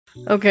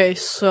Okay,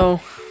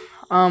 so,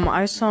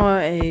 I saw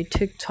a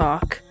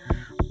TikTok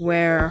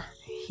where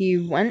he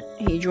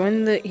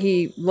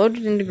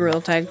loaded into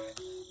Gorilla Tag.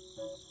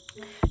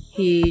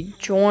 He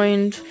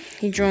joined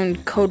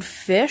Code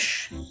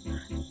Fish,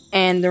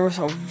 and there was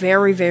a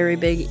very, very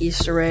big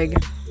Easter egg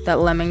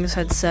that Lemmings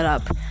had set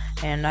up,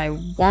 and I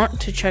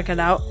want to check it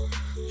out,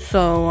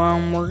 so,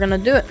 we're gonna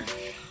do it.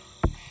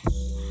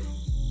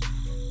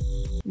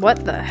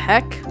 What the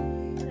heck?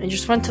 I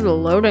just went to the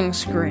loading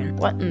screen.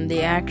 What in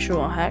the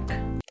actual heck?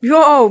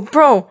 Yo,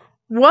 bro!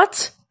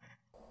 What?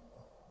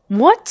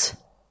 What?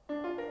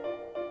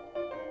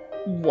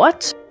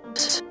 What?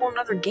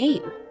 Another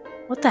game.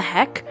 What the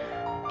heck?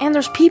 And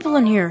there's people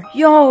in here.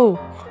 Yo!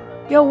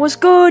 Yo, what's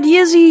good,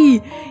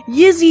 Yizzy?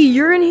 Yizzy,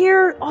 you're in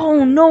here?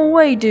 Oh, no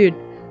way, dude.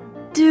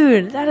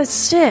 Dude, that is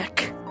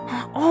sick.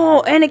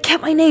 Oh, and it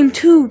kept my name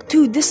too.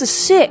 Dude, this is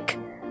sick.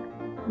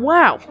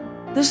 Wow.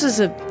 This is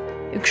a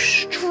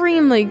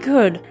extremely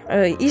good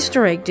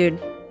Easter egg, dude.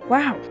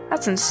 Wow,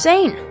 that's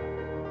insane.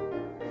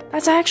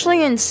 That's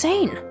actually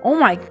insane. Oh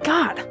my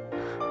god.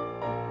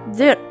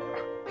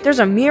 There's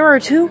a mirror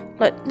too?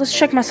 Let's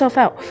check myself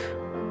out.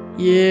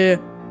 Yeah.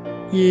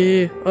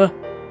 Dude,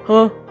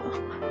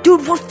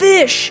 what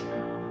fish?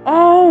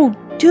 Oh,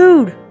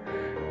 dude.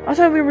 I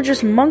thought we were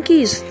just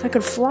monkeys that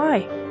could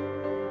fly.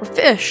 We're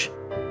fish.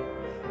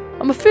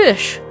 I'm a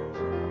fish.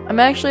 I'm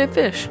actually a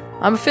fish.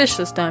 I'm a fish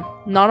this time,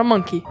 not a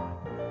monkey.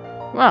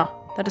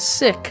 Wow, that is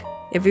sick.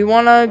 If you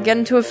wanna get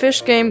into a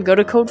fish game, go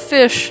to Code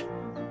Fish,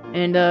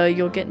 and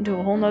you'll get into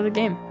a whole nother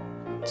game.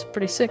 It's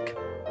pretty sick.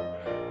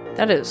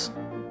 That is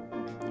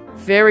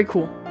very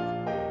cool.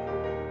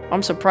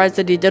 I'm surprised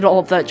that he did all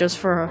of that just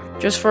for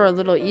a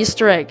little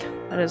Easter egg.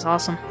 That is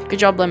awesome. Good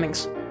job,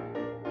 Lemmings.